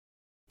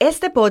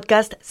Este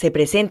podcast se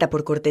presenta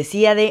por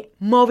cortesía de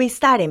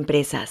Movistar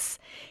Empresas,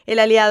 el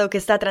aliado que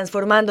está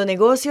transformando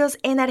negocios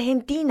en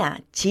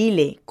Argentina,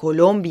 Chile,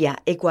 Colombia,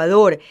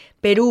 Ecuador,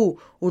 Perú,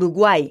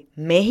 Uruguay,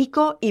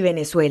 México y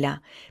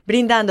Venezuela,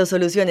 brindando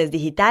soluciones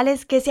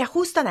digitales que se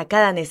ajustan a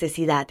cada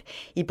necesidad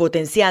y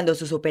potenciando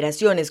sus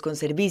operaciones con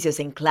servicios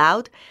en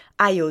cloud,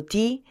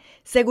 IoT,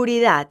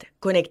 seguridad,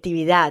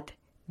 conectividad,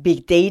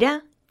 Big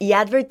Data y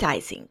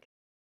advertising.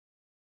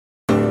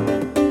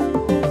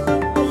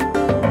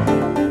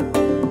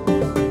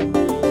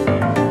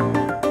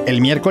 El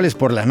miércoles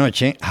por la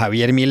noche,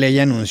 Javier Milei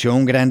anunció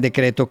un gran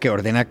decreto que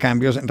ordena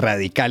cambios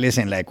radicales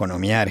en la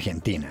economía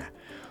argentina.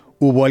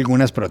 Hubo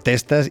algunas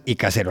protestas y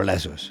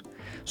cacerolazos.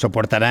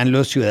 ¿Soportarán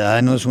los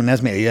ciudadanos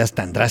unas medidas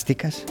tan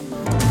drásticas?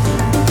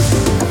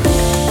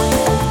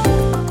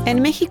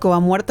 En México ha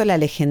muerto la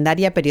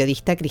legendaria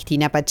periodista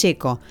Cristina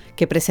Pacheco,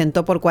 que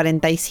presentó por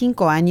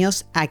 45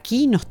 años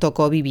Aquí nos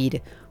tocó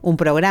vivir, un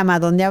programa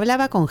donde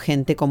hablaba con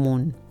gente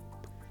común.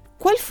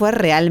 ¿Cuál fue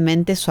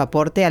realmente su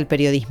aporte al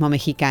periodismo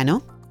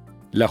mexicano?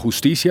 La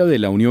justicia de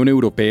la Unión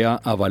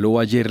Europea avaló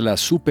ayer la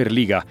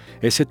Superliga,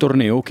 ese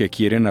torneo que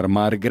quieren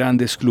armar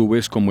grandes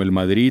clubes como el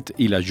Madrid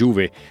y la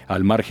Juve,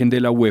 al margen de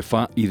la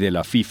UEFA y de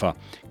la FIFA.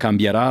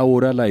 ¿Cambiará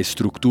ahora la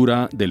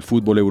estructura del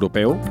fútbol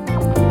europeo?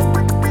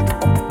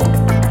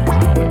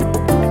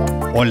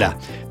 Hola,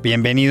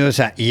 bienvenidos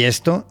a Y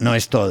esto no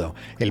es todo,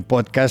 el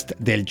podcast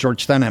del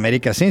Georgetown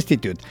Americas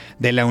Institute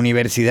de la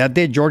Universidad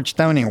de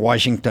Georgetown en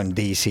Washington,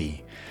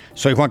 D.C.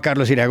 Soy Juan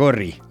Carlos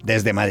Iragorri,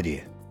 desde Madrid.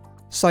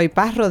 Soy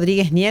Paz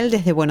Rodríguez Niel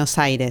desde Buenos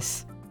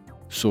Aires.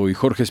 Soy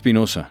Jorge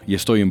Espinosa y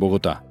estoy en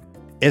Bogotá.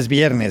 Es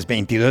viernes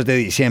 22 de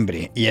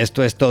diciembre y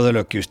esto es todo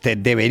lo que usted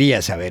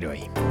debería saber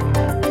hoy.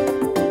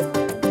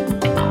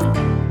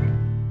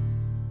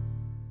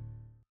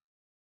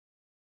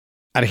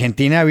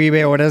 Argentina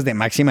vive horas de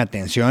máxima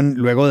tensión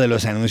luego de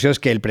los anuncios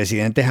que el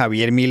presidente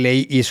Javier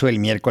Milei hizo el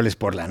miércoles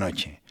por la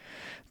noche.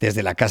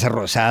 Desde la Casa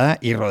Rosada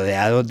y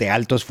rodeado de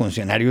altos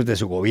funcionarios de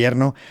su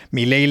gobierno,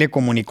 Milei le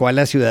comunicó a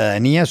la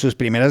ciudadanía sus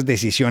primeras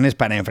decisiones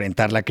para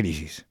enfrentar la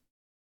crisis.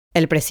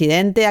 El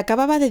presidente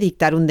acababa de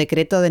dictar un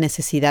decreto de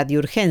necesidad y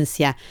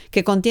urgencia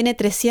que contiene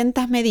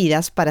 300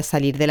 medidas para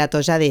salir del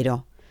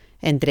atolladero.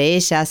 Entre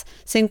ellas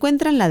se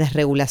encuentran la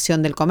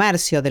desregulación del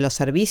comercio, de los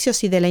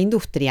servicios y de la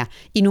industria,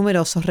 y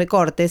numerosos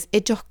recortes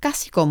hechos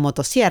casi con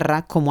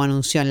motosierra, como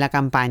anunció en la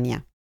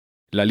campaña.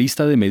 La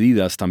lista de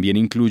medidas también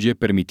incluye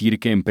permitir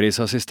que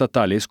empresas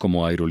estatales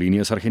como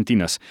Aerolíneas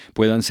Argentinas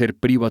puedan ser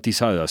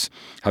privatizadas.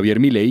 Javier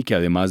Milei, que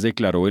además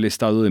declaró el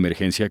estado de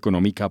emergencia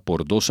económica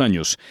por 2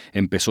 años,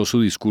 empezó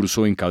su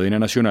discurso en cadena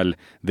nacional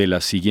de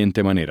la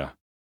siguiente manera.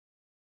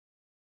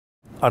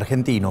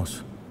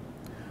 Argentinos,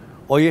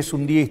 hoy es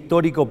un día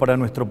histórico para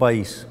nuestro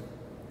país.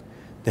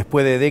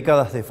 Después de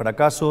décadas de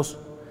fracasos,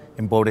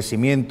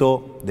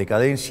 empobrecimiento,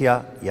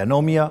 decadencia y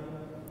anomia,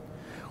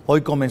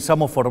 hoy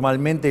comenzamos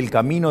formalmente el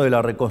camino de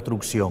la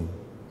reconstrucción.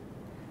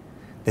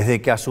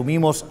 Desde que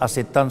asumimos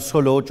hace tan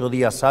solo 8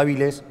 días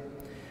hábiles,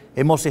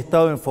 hemos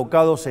estado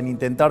enfocados en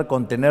intentar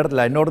contener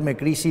la enorme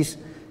crisis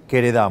que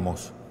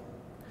heredamos.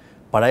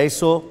 Para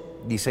eso,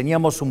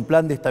 diseñamos un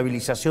plan de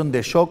estabilización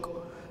de shock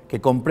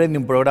que comprende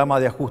un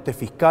programa de ajuste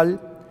fiscal,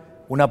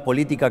 una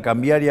política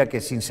cambiaria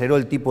que sinceró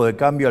el tipo de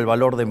cambio al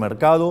valor de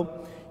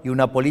mercado y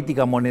una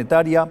política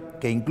monetaria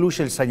que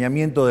incluye el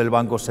saneamiento del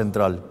Banco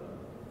Central.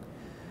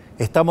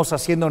 Estamos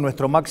haciendo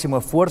nuestro máximo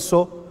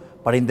esfuerzo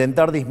para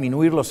intentar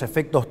disminuir los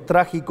efectos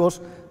trágicos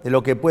de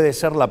lo que puede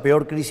ser la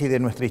peor crisis de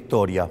nuestra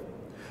historia,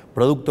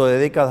 producto de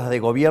décadas de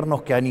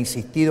gobiernos que han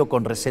insistido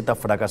con recetas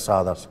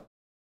fracasadas.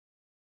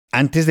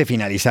 Antes de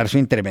finalizar su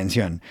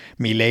intervención,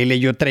 Milei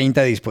leyó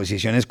 30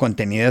 disposiciones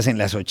contenidas en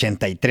las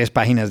 83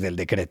 páginas del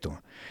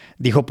decreto.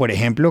 Dijo, por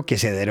ejemplo, que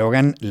se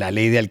derogan la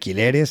ley de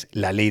alquileres,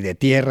 la ley de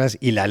tierras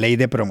y la ley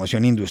de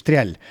promoción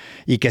industrial,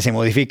 y que se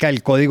modifica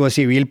el Código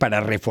Civil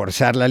para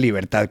reforzar la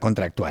libertad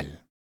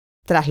contractual.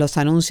 Tras los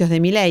anuncios de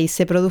Milei,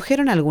 se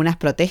produjeron algunas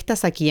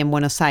protestas aquí en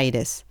Buenos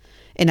Aires.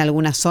 En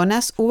algunas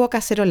zonas hubo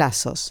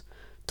cacerolazos.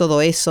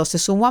 Todo eso se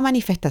sumó a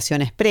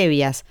manifestaciones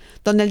previas,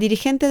 donde el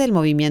dirigente del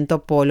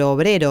movimiento Polo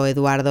Obrero,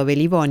 Eduardo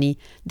Beliboni,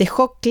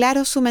 dejó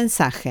claro su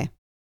mensaje.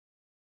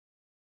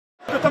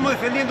 Nosotros estamos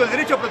defendiendo el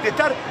derecho a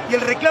protestar y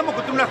el reclamo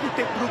contra un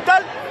ajuste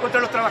brutal contra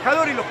los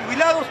trabajadores y los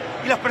jubilados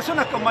y las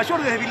personas con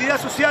mayor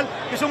debilidad social,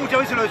 que son muchas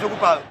veces los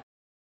desocupados.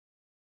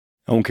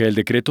 Aunque el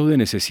decreto de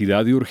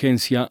necesidad y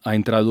urgencia ha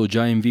entrado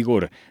ya en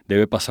vigor,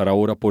 debe pasar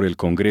ahora por el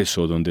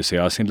Congreso, donde se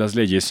hacen las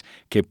leyes,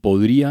 que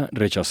podría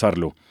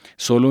rechazarlo.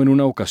 Solo en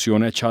una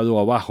ocasión ha echado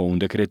abajo un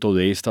decreto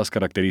de estas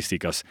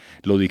características.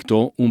 Lo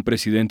dictó un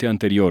presidente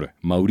anterior,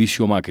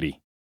 Mauricio Macri.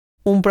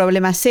 Un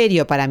problema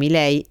serio para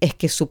Milei es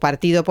que su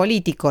partido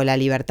político, La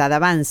Libertad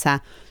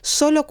Avanza,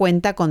 solo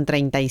cuenta con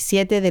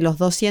 37 de los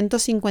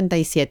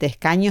 257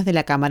 escaños de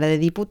la Cámara de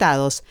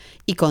Diputados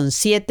y con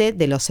 7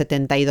 de los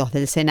 72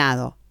 del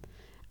Senado.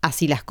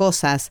 Así las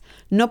cosas,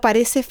 no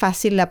parece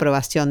fácil la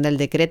aprobación del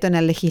decreto en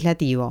el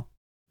legislativo.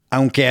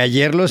 Aunque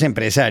ayer los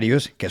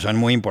empresarios, que son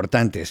muy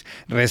importantes,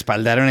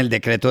 respaldaron el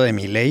decreto de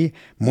Milei,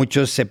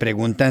 muchos se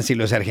preguntan si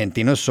los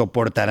argentinos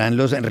soportarán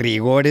los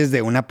rigores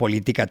de una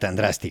política tan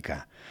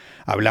drástica.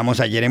 Hablamos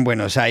ayer en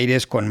Buenos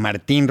Aires con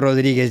Martín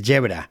Rodríguez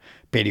Yebra,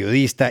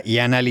 periodista y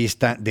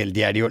analista del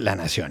diario La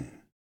Nación.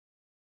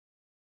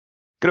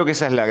 Creo que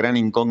esa es la gran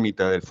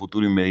incógnita del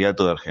futuro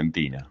inmediato de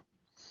Argentina.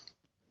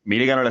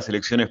 Milei ganó las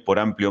elecciones por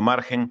amplio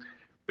margen,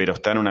 pero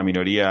está en una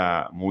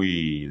minoría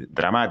muy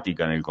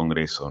dramática en el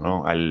Congreso,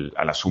 ¿no? Al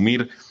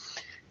asumir,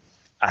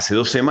 hace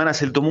 2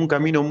 semanas él tomó un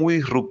camino muy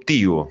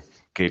disruptivo,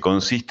 que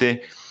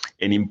consiste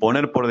en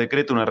imponer por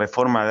decreto una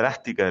reforma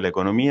drástica de la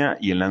economía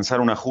y en lanzar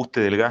un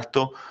ajuste del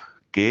gasto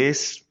que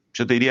es,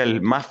 yo te diría,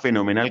 el más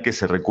fenomenal que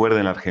se recuerda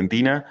en la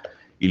Argentina,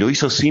 y lo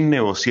hizo sin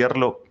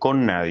negociarlo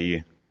con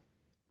nadie.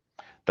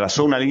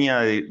 Trazó una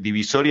línea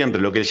divisoria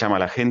entre lo que él llama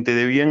la gente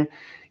de bien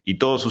y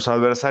todos sus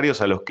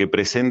adversarios, a los que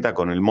presenta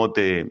con el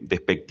mote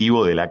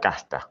despectivo de la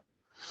casta.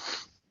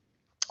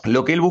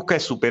 Lo que él busca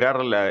es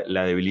superar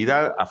la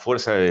debilidad a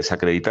fuerza de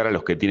desacreditar a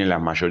los que tienen las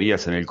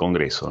mayorías en el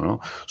Congreso, ¿no?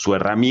 Su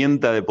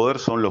herramienta de poder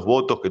son los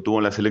votos que tuvo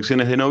en las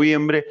elecciones de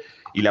noviembre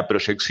y la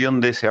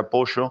proyección de ese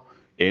apoyo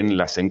en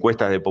las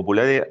encuestas de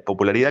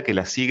popularidad, que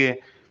las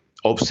sigue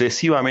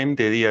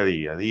obsesivamente día a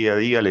día. Día a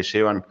día le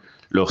llevan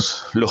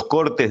los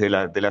cortes de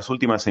las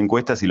últimas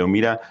encuestas y lo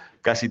mira,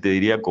 casi te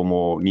diría,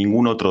 como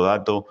ningún otro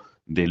dato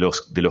de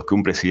los que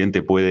un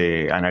presidente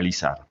puede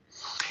analizar.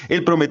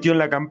 Él prometió en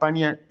la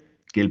campaña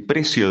que el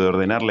precio de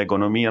ordenar la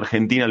economía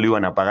argentina lo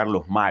iban a pagar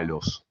los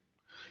malos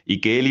y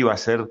que él iba a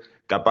ser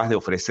capaz de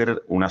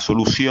ofrecer una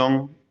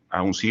solución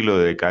a un siglo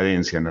de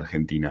decadencia en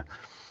Argentina.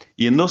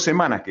 Y en 2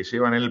 semanas que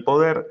llevan en el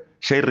poder,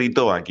 ya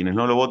irritó a quienes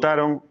no lo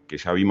votaron, que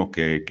ya vimos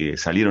que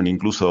salieron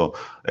incluso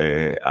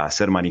a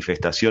hacer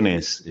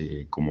manifestaciones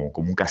como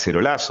un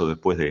cacerolazo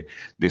después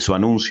de su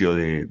anuncio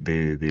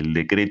del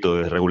decreto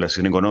de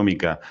desregulación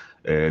económica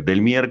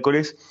del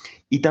miércoles,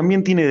 y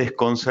también tiene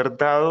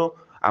desconcertado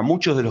a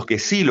muchos de los que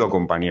sí lo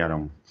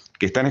acompañaron,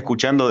 que están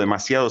escuchando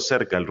demasiado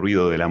cerca el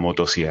ruido de la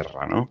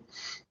motosierra, ¿no?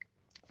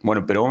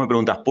 Bueno, pero vos me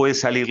preguntás, ¿puede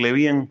salirle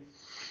bien?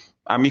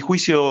 A mi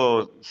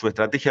juicio, su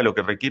estrategia lo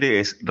que requiere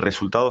es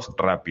resultados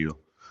rápidos,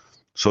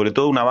 sobre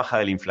todo una baja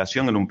de la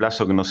inflación en un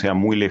plazo que no sea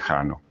muy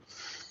lejano.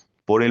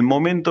 Por el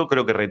momento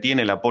creo que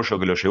retiene el apoyo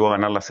que lo llevó a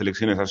ganar las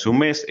elecciones hace un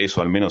mes,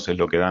 eso al menos es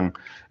lo que dan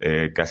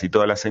casi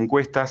todas las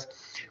encuestas,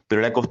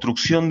 pero la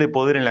construcción de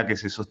poder en la que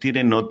se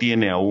sostiene no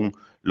tiene aún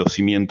los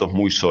cimientos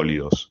muy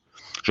sólidos.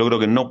 Yo creo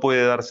que no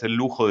puede darse el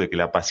lujo de que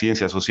la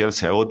paciencia social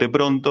se agote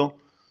pronto,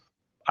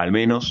 al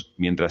menos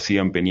mientras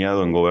siga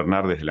empeñado en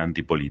gobernar desde la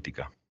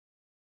antipolítica.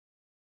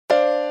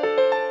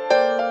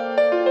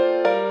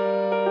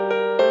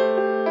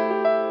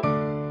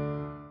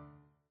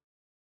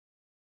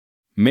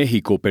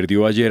 México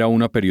perdió ayer a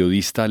una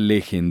periodista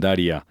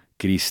legendaria,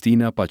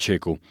 Cristina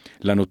Pacheco.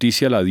 La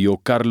noticia la dio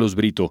Carlos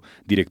Brito,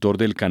 director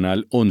del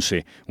Canal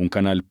 11, un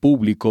canal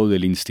público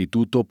del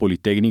Instituto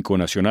Politécnico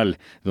Nacional,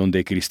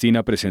 donde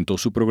Cristina presentó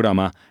su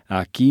programa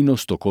Aquí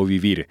nos tocó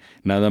vivir,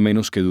 nada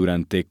menos que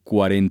durante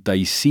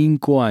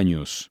 45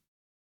 años.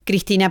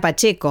 Cristina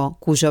Pacheco,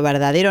 cuyo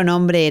verdadero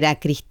nombre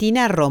era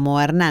Cristina Romo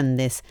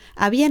Hernández,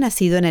 había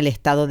nacido en el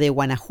estado de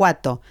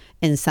Guanajuato,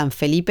 en San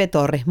Felipe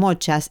Torres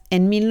Mochas,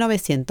 en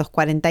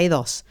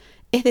 1942,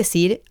 es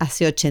decir,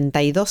 hace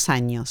 82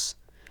 años.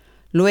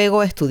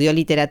 Luego estudió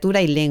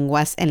literatura y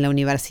lenguas en la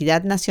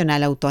Universidad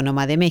Nacional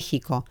Autónoma de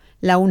México,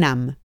 la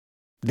UNAM.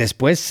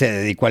 Después se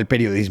dedicó al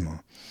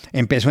periodismo.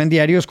 Empezó en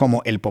diarios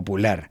como El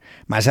Popular,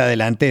 más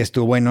adelante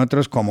estuvo en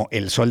otros como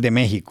El Sol de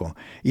México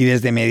y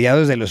desde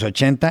mediados de los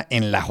 80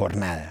 en La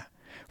Jornada.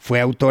 Fue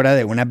autora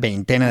de una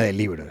veintena de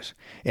libros.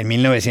 En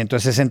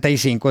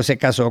 1965 se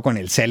casó con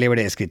el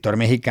célebre escritor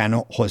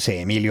mexicano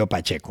José Emilio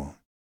Pacheco.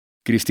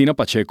 Cristina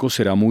Pacheco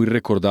será muy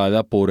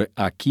recordada por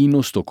Aquí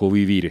nos tocó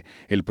vivir,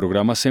 el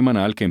programa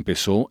semanal que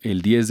empezó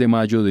el 10 de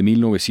mayo de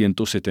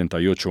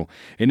 1978.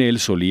 En él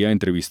solía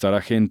entrevistar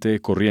a gente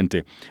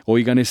corriente.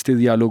 Oigan este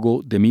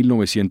diálogo de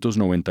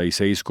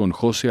 1996 con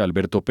José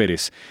Alberto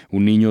Pérez,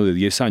 un niño de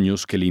 10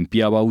 años que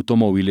limpiaba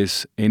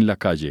automóviles en la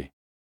calle.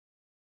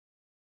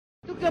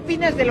 ¿Tú qué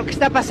opinas de lo que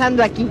está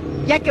pasando aquí?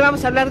 Ya que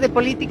vamos a hablar de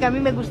política, a mí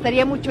me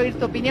gustaría mucho oír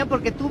tu opinión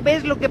porque tú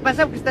ves lo que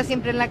pasa porque estás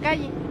siempre en la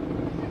calle.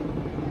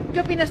 ¿Qué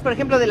opinas, por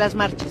ejemplo, de las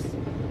marchas?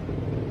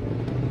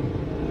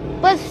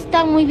 Pues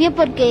está muy bien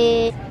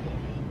porque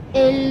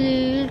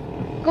el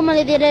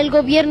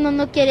gobierno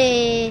no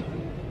quiere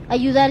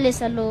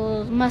ayudarles a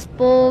los más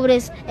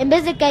pobres. En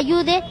vez de que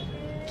ayude,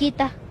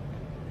 quita.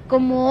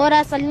 Como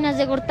ahora Salinas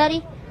de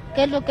Gortari,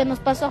 que es lo que nos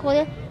pasó a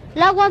joder.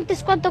 El agua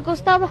antes cuánto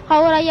costaba,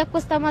 ahora ya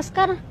cuesta más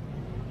cara.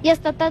 Y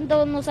hasta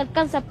tanto nos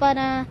alcanza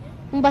para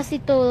un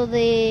vasito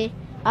de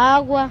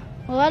agua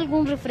o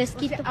algún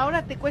refresquito. O sea,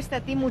 ahora te cuesta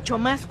a ti mucho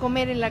más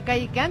comer en la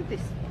calle que antes.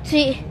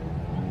 Sí,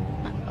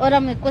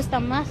 ahora me cuesta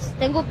más.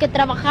 Tengo que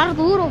trabajar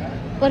duro,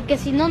 porque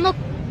si no,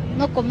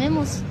 no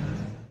comemos.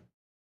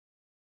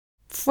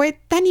 Fue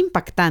tan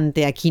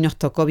impactante Aquí nos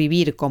tocó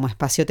vivir como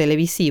espacio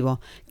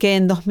televisivo que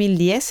en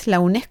 2010 la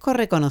UNESCO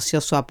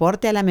reconoció su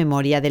aporte a la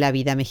memoria de la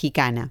vida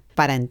mexicana.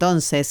 Para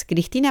entonces,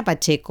 Cristina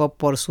Pacheco,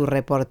 por su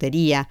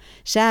reportería,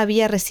 ya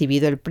había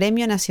recibido el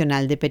Premio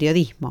Nacional de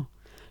Periodismo.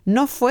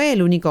 No fue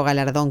el único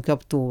galardón que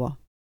obtuvo.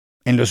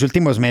 En los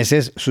últimos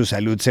meses, su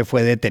salud se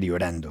fue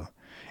deteriorando.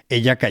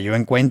 Ella cayó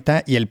en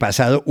cuenta y el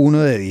pasado 1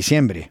 de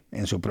diciembre,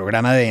 en su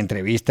programa de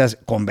entrevistas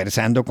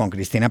Conversando con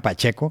Cristina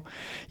Pacheco,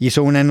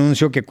 hizo un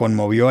anuncio que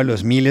conmovió a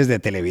los miles de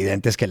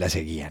televidentes que la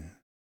seguían.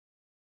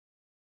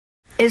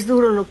 Es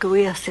duro lo que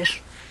voy a hacer,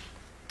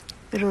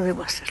 pero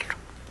debo hacerlo.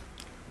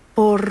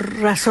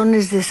 Por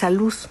razones de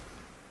salud,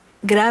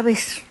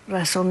 graves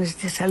razones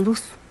de salud,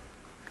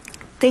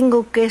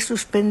 tengo que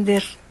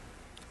suspender,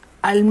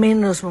 al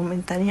menos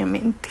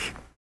momentáneamente.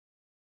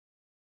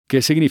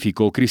 ¿Qué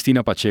significó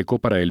Cristina Pacheco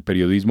para el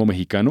periodismo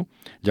mexicano?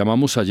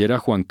 Llamamos ayer a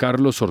Juan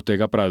Carlos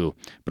Ortega Prado,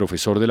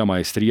 profesor de la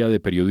Maestría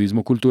de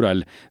Periodismo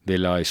Cultural de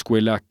la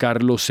Escuela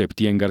Carlos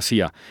Septién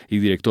García y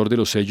director de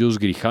los sellos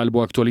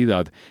Grijalbo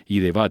Actualidad y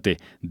Debate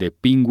de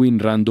Penguin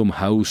Random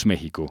House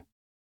México.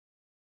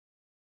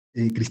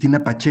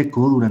 Cristina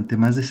Pacheco, durante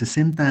más de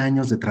 60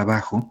 años de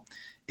trabajo,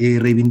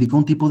 reivindicó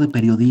un tipo de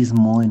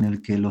periodismo en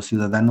el que los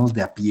ciudadanos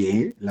de a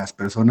pie, las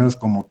personas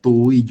como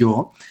tú y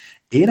yo,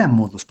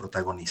 éramos los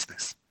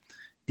protagonistas.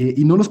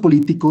 Y no los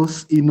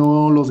políticos, y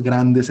no los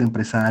grandes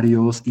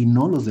empresarios, y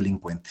no los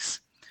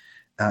delincuentes.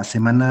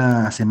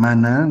 Semana a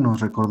semana nos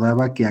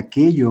recordaba que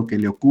aquello que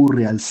le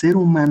ocurre al ser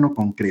humano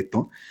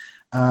concreto,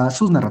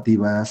 sus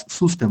narrativas,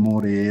 sus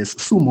temores,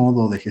 su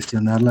modo de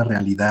gestionar la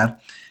realidad,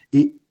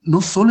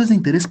 no solo es de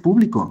interés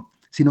público,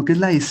 sino que es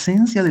la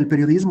esencia del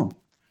periodismo.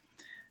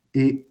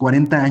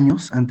 40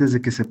 años antes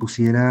de que se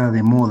pusiera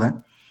de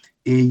moda,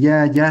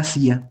 ella ya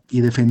hacía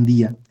y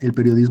defendía el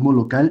periodismo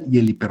local y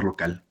el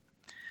hiperlocal.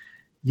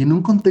 Y en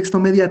un contexto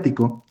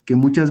mediático que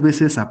muchas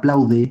veces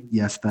aplaude y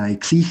hasta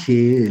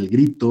exige el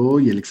grito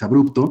y el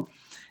exabrupto,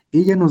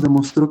 ella nos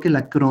demostró que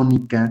la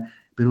crónica,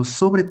 pero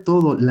sobre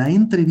todo la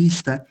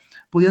entrevista,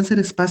 podían ser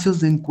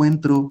espacios de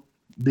encuentro,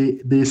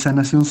 de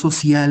sanación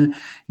social,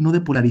 no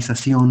de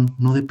polarización,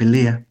 no de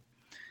pelea.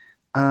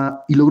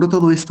 Y logró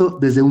todo esto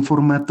desde un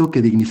formato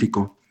que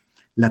dignificó: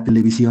 la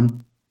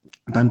televisión,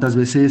 tantas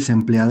veces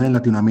empleada en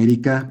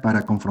Latinoamérica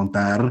para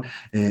confrontar,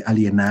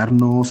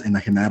 alienarnos,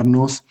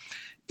 enajenarnos,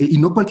 y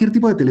no cualquier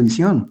tipo de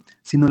televisión,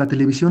 sino la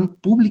televisión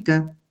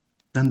pública,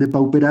 tan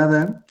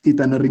depauperada y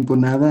tan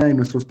arrinconada en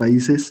nuestros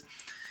países,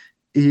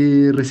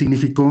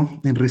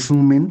 resignificó, en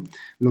resumen,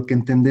 lo que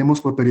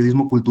entendemos por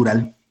periodismo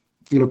cultural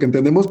y lo que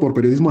entendemos por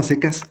periodismo a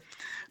secas.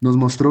 Nos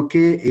mostró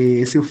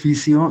que ese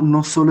oficio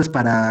no solo es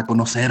para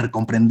conocer,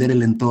 comprender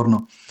el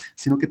entorno,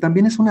 sino que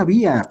también es una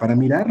vía para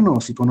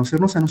mirarnos y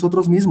conocernos a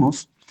nosotros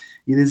mismos,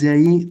 y desde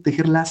ahí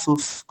tejer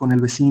lazos con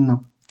el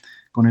vecino,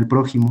 con el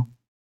prójimo.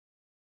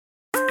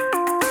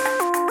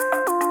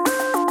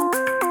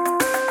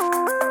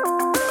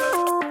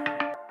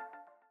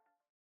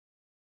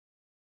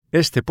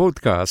 Este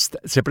podcast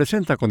se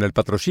presenta con el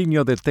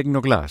patrocinio de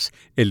Tecnoglass,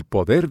 el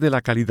poder de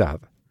la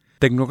calidad.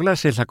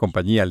 Tecnoglass es la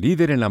compañía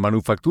líder en la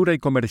manufactura y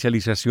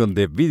comercialización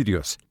de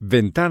vidrios,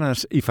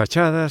 ventanas y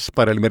fachadas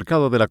para el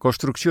mercado de la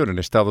construcción en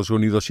Estados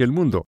Unidos y el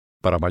mundo.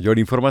 Para mayor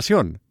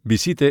información,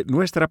 visite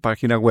nuestra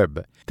página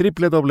web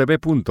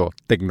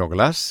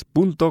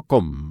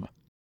www.tecnoglass.com.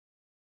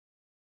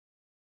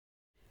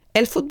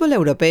 El fútbol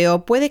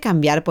europeo puede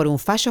cambiar por un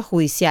fallo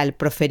judicial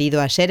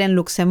proferido ayer en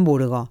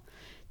Luxemburgo.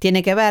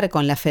 Tiene que ver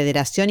con la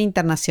Federación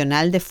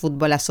Internacional de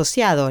Fútbol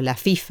Asociado, la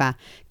FIFA,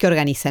 que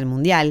organiza el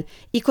Mundial,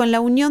 y con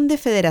la Unión de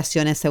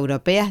Federaciones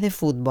Europeas de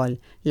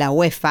Fútbol, la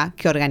UEFA,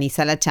 que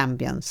organiza la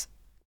Champions.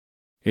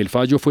 El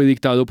fallo fue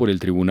dictado por el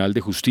Tribunal de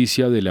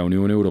Justicia de la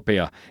Unión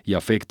Europea y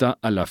afecta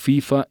a la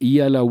FIFA y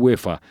a la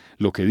UEFA.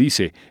 Lo que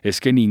dice es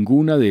que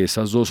ninguna de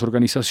esas dos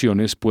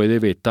organizaciones puede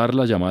vetar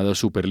la llamada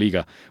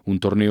Superliga, un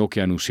torneo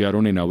que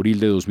anunciaron en abril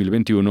de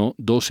 2021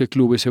 12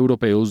 clubes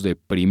europeos de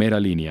primera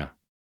línea.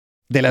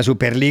 De la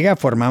Superliga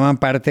formaban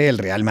parte el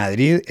Real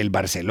Madrid, el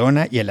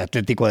Barcelona y el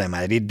Atlético de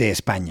Madrid de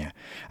España,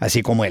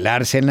 así como el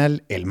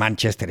Arsenal, el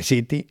Manchester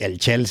City, el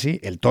Chelsea,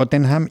 el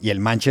Tottenham y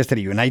el Manchester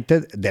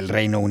United del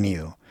Reino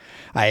Unido.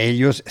 A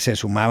ellos se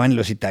sumaban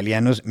los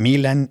italianos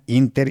Milan,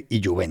 Inter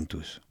y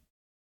Juventus.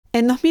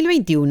 En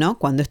 2021,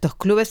 cuando estos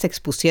clubes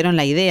expusieron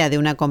la idea de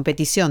una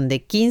competición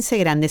de 15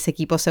 grandes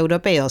equipos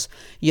europeos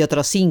y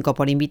otros 5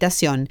 por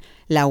invitación,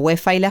 la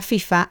UEFA y la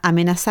FIFA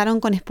amenazaron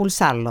con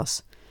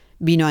expulsarlos.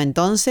 Vino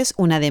entonces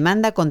una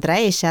demanda contra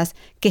ellas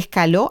que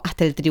escaló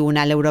hasta el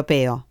Tribunal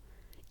Europeo.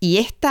 Y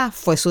esta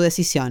fue su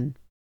decisión.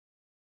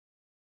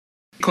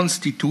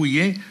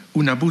 Constituye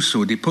un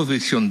abuso de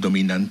posición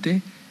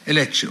dominante el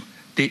hecho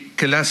de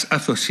que las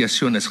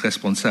asociaciones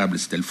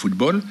responsables del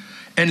fútbol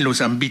en los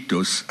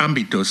ámbitos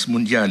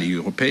mundial y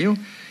europeo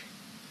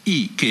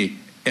y que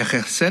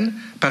ejercen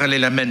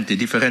paralelamente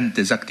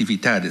diferentes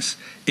actividades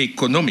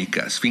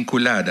económicas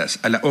vinculadas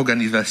a la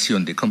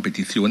organización de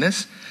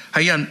competiciones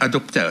hayan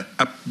adoptado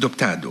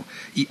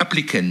y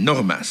apliquen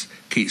normas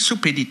que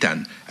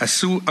supeditan a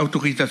su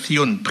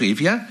autorización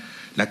previa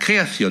la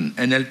creación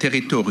en el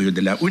territorio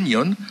de la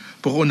Unión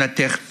por una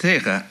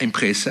tercera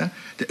empresa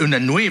de una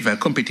nueva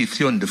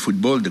competición de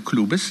fútbol de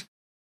clubes.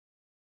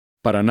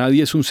 Para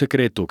nadie es un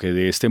secreto que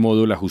de este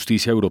modo la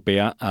justicia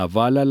europea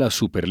avala la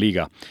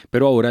Superliga,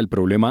 pero ahora el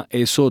problema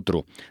es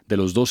otro. De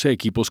los 12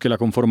 equipos que la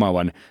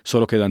conformaban,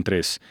 solo quedan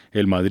 3,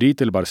 el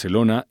Madrid, el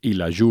Barcelona y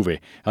la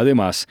Juve.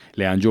 Además,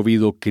 le han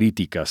llovido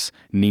críticas.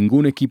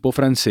 Ningún equipo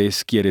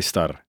francés quiere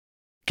estar.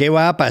 ¿Qué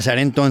va a pasar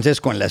entonces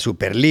con la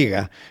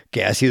Superliga,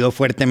 que ha sido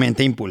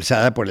fuertemente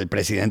impulsada por el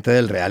presidente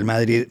del Real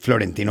Madrid,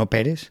 Florentino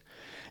Pérez?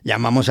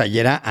 Llamamos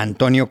ayer a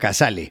Antonio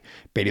Casale,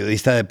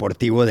 periodista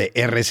deportivo de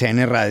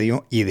RCN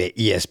Radio y de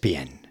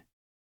ESPN.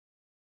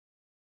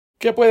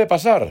 ¿Qué puede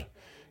pasar?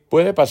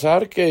 Puede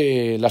pasar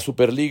que la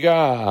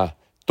Superliga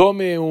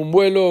tome un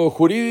vuelo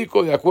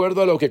jurídico de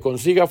acuerdo a lo que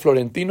consiga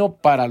Florentino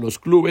para los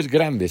clubes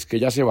grandes que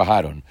ya se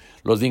bajaron.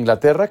 Los de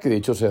Inglaterra, que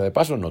dicho sea de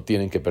paso, no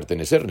tienen que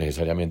pertenecer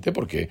necesariamente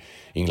porque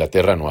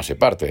Inglaterra no hace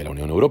parte de la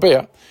Unión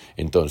Europea.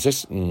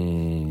 Entonces,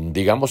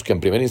 digamos que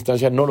en primera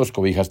instancia no los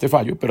cobija este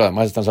fallo, pero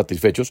además están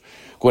satisfechos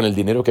con el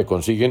dinero que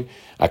consiguen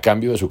a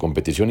cambio de su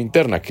competición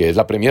interna, que es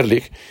la Premier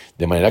League,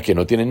 de manera que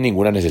no tienen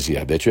ninguna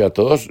necesidad. De hecho, ya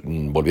todos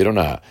volvieron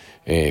a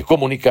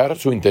comunicar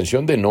su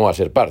intención de no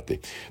hacer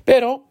parte.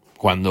 Pero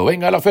cuando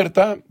venga la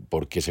oferta,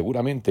 porque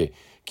seguramente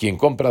quien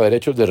compra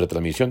derechos de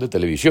retransmisión de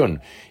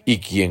televisión y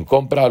quien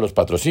compra los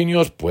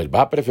patrocinios, pues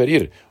va a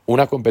preferir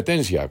una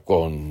competencia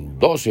con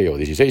 12 o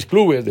 16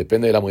 clubes,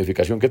 depende de la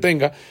modificación que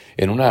tenga,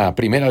 en una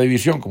primera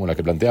división como la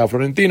que plantea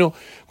Florentino,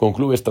 con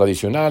clubes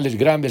tradicionales,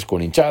 grandes,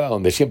 con hinchada,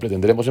 donde siempre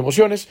tendremos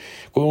emociones,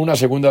 con una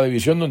segunda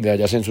división donde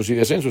haya ascensos y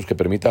descensos que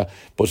permita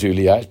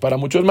posibilidades para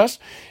muchos más,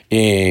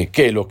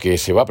 que lo que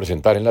se va a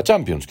presentar en la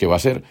Champions, que va a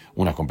ser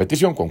una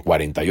competición con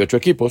 48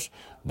 equipos,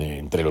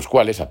 entre los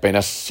cuales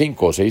apenas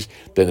 5 o 6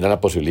 tendrán la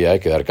posibilidad de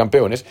quedar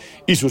campeones,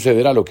 y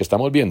sucederá lo que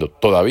estamos viendo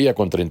todavía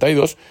con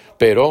 32,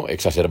 pero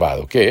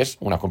exacerbado, que es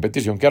una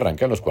competición que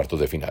arranca en los cuartos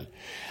de final.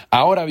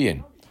 Ahora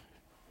bien,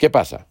 ¿qué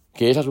pasa?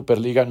 Que esa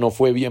Superliga no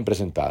fue bien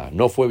presentada,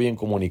 no fue bien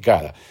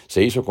comunicada,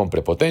 se hizo con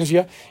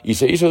prepotencia y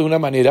se hizo de una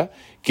manera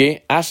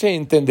que hace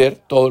entender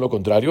todo lo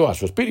contrario a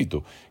su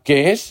espíritu,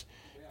 que es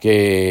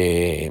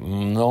que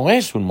no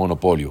es un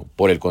monopolio,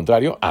 por el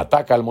contrario,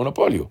 ataca al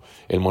monopolio,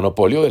 el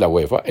monopolio de la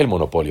UEFA, el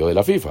monopolio de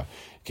la FIFA,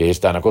 que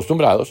están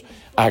acostumbrados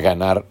a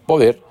ganar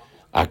poder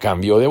a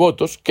cambio de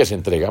votos que se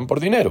entregan por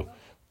dinero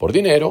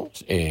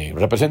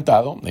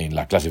representado en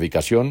la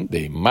clasificación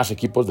de más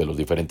equipos de los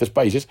diferentes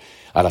países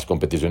a las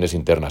competiciones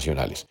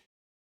internacionales.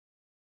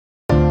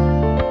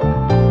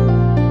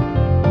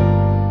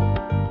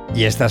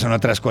 Y estas son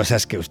otras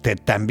cosas que usted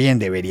también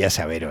debería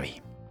saber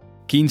hoy.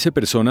 15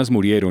 personas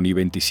murieron y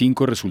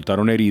 25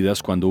 resultaron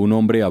heridas cuando un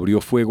hombre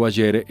abrió fuego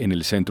ayer en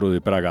el centro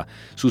de Praga.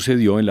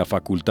 Sucedió en la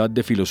Facultad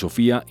de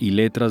Filosofía y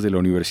Letras de la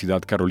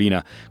Universidad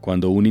Carolina,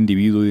 cuando un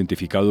individuo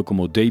identificado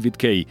como David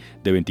Kay,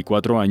 de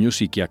 24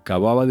 años y que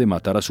acababa de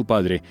matar a su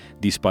padre,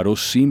 disparó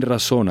sin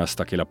razón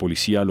hasta que la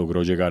policía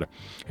logró llegar.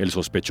 El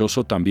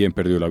sospechoso también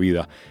perdió la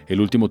vida.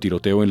 El último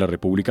tiroteo en la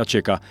República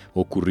Checa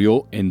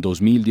ocurrió en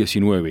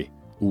 2019.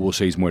 Hubo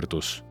 6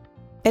 muertos.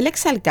 El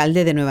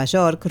exalcalde de Nueva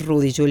York,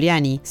 Rudy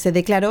Giuliani, se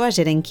declaró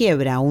ayer en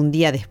quiebra, un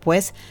día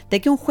después de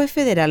que un juez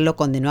federal lo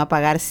condenó a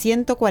pagar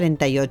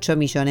 $148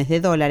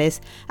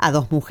 millones a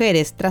 2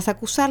 mujeres tras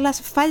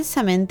acusarlas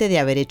falsamente de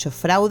haber hecho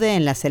fraude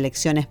en las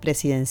elecciones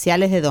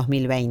presidenciales de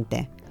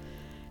 2020.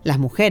 Las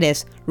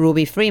mujeres,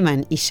 Ruby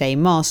Freeman y Shay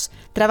Moss,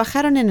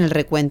 trabajaron en el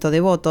recuento de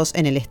votos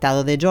en el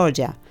estado de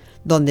Georgia,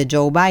 donde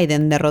Joe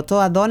Biden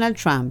derrotó a Donald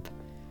Trump.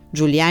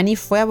 Giuliani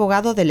fue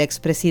abogado del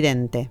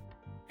expresidente.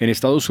 En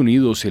Estados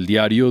Unidos, el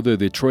diario The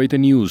Detroit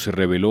News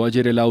reveló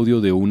ayer el audio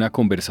de una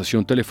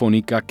conversación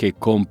telefónica que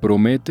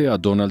compromete a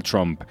Donald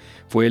Trump.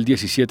 Fue el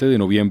 17 de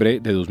noviembre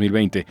de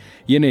 2020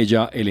 y en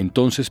ella el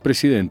entonces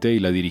presidente y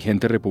la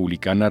dirigente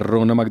republicana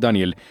Ronna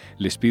McDaniel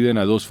les piden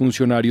a 2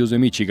 funcionarios de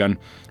Michigan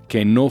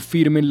que no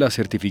firmen la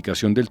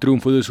certificación del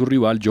triunfo de su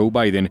rival Joe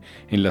Biden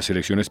en las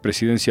elecciones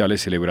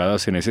presidenciales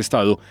celebradas en ese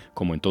estado,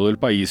 como en todo el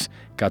país,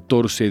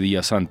 14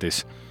 días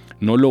antes.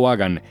 No lo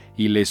hagan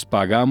y les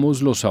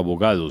pagamos los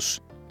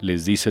abogados,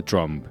 les dice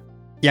Trump.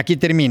 Y aquí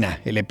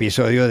termina el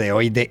episodio de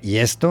hoy de Y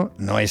esto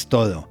no es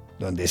todo,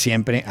 donde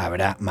siempre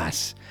habrá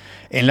más.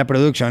 En la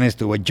producción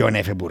estuvo John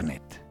F.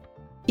 Burnett.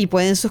 Y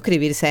pueden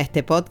suscribirse a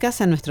este podcast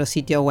en nuestro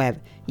sitio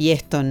web,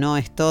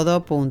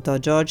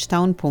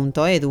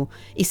 yestonoestodo.georgetown.edu,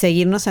 y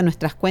seguirnos en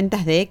nuestras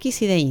cuentas de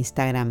X y de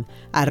Instagram,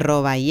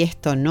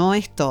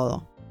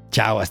 @yestonoestodo.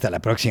 Chao, hasta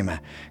la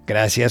próxima.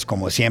 Gracias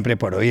como siempre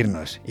por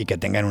oírnos y que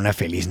tengan una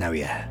feliz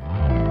Navidad.